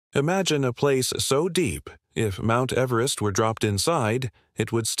Imagine a place so deep, if Mount Everest were dropped inside, it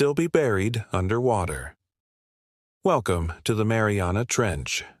would still be buried underwater. Welcome to the Mariana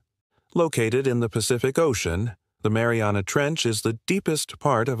Trench. Located in the Pacific Ocean, the Mariana Trench is the deepest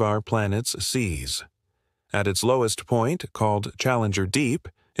part of our planet's seas. At its lowest point, called Challenger Deep,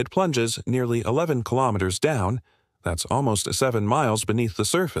 it plunges nearly 11 kilometers down. That's almost 7 miles beneath the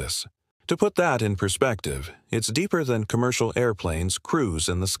surface. To put that in perspective, it's deeper than commercial airplanes cruise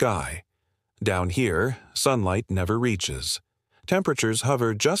in the sky. Down here, sunlight never reaches. Temperatures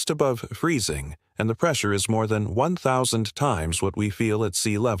hover just above freezing, and the pressure is more than 1,000 times what we feel at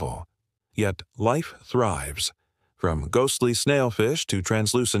sea level. Yet life thrives. From ghostly snailfish to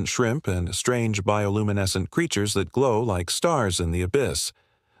translucent shrimp and strange bioluminescent creatures that glow like stars in the abyss,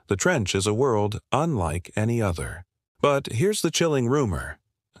 the trench is a world unlike any other. But here's the chilling rumor.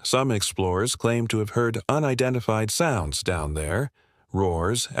 Some explorers claim to have heard unidentified sounds down there,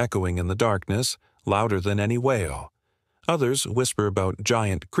 roars echoing in the darkness, louder than any whale. Others whisper about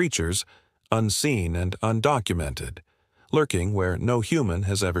giant creatures, unseen and undocumented, lurking where no human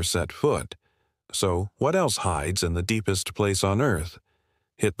has ever set foot. So what else hides in the deepest place on Earth?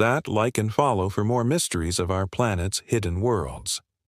 Hit that like and follow for more mysteries of our planet's hidden worlds.